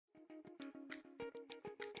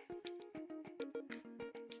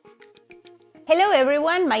Hello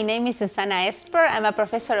everyone, my name is Susana ESPER. I'm a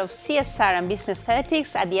professor of CSR and Business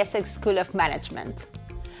Ethics at the Essex School of Management.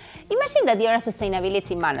 Imagine that you're a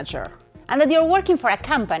sustainability manager and that you're working for a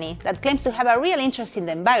company that claims to have a real interest in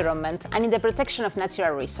the environment and in the protection of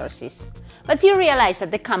natural resources. But you realize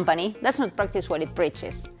that the company does not practice what it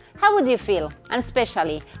preaches. How would you feel? And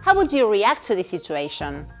especially, how would you react to this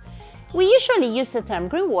situation? We usually use the term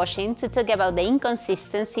greenwashing to talk about the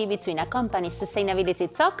inconsistency between a company's sustainability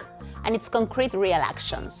talk and its concrete real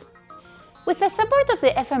actions. With the support of the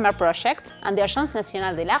FMR project and the Agence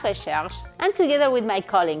Nationale de la Recherche, and together with my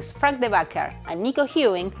colleagues Frank de Backer and Nico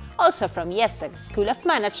Hewing, also from the Essex School of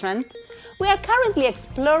Management, we are currently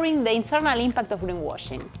exploring the internal impact of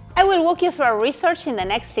greenwashing. I will walk you through our research in the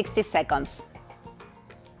next 60 seconds.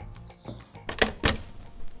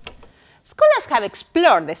 Scholars have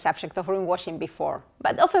explored the subject of greenwashing before,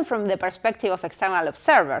 but often from the perspective of external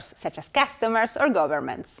observers, such as customers or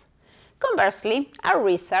governments. Conversely, our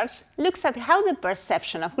research looks at how the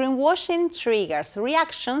perception of greenwashing triggers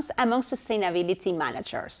reactions among sustainability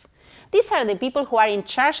managers. These are the people who are in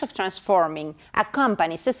charge of transforming a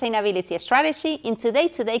company's sustainability strategy into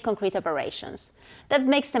day-to-day concrete operations. That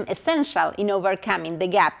makes them essential in overcoming the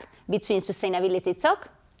gap between sustainability talk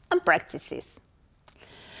and practices.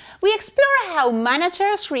 We explore how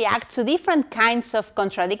managers react to different kinds of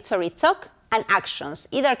contradictory talk and actions,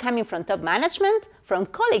 either coming from top management, from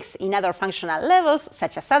colleagues in other functional levels,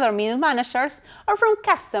 such as other middle managers, or from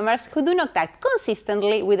customers who do not act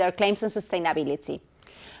consistently with their claims on sustainability.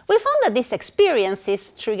 We found that these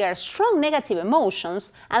experiences trigger strong negative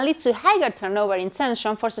emotions and lead to higher turnover in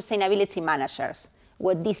tension for sustainability managers.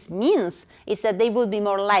 What this means is that they would be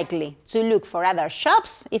more likely to look for other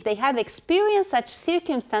jobs if they have experienced such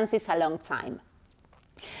circumstances a long time.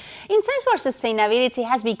 In times where sustainability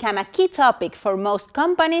has become a key topic for most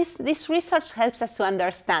companies, this research helps us to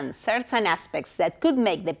understand certain aspects that could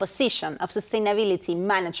make the position of sustainability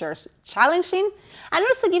managers challenging, and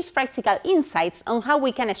also gives practical insights on how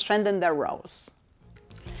we can strengthen their roles.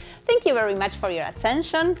 Thank you very much for your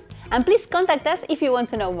attention, and please contact us if you want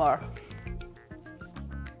to know more.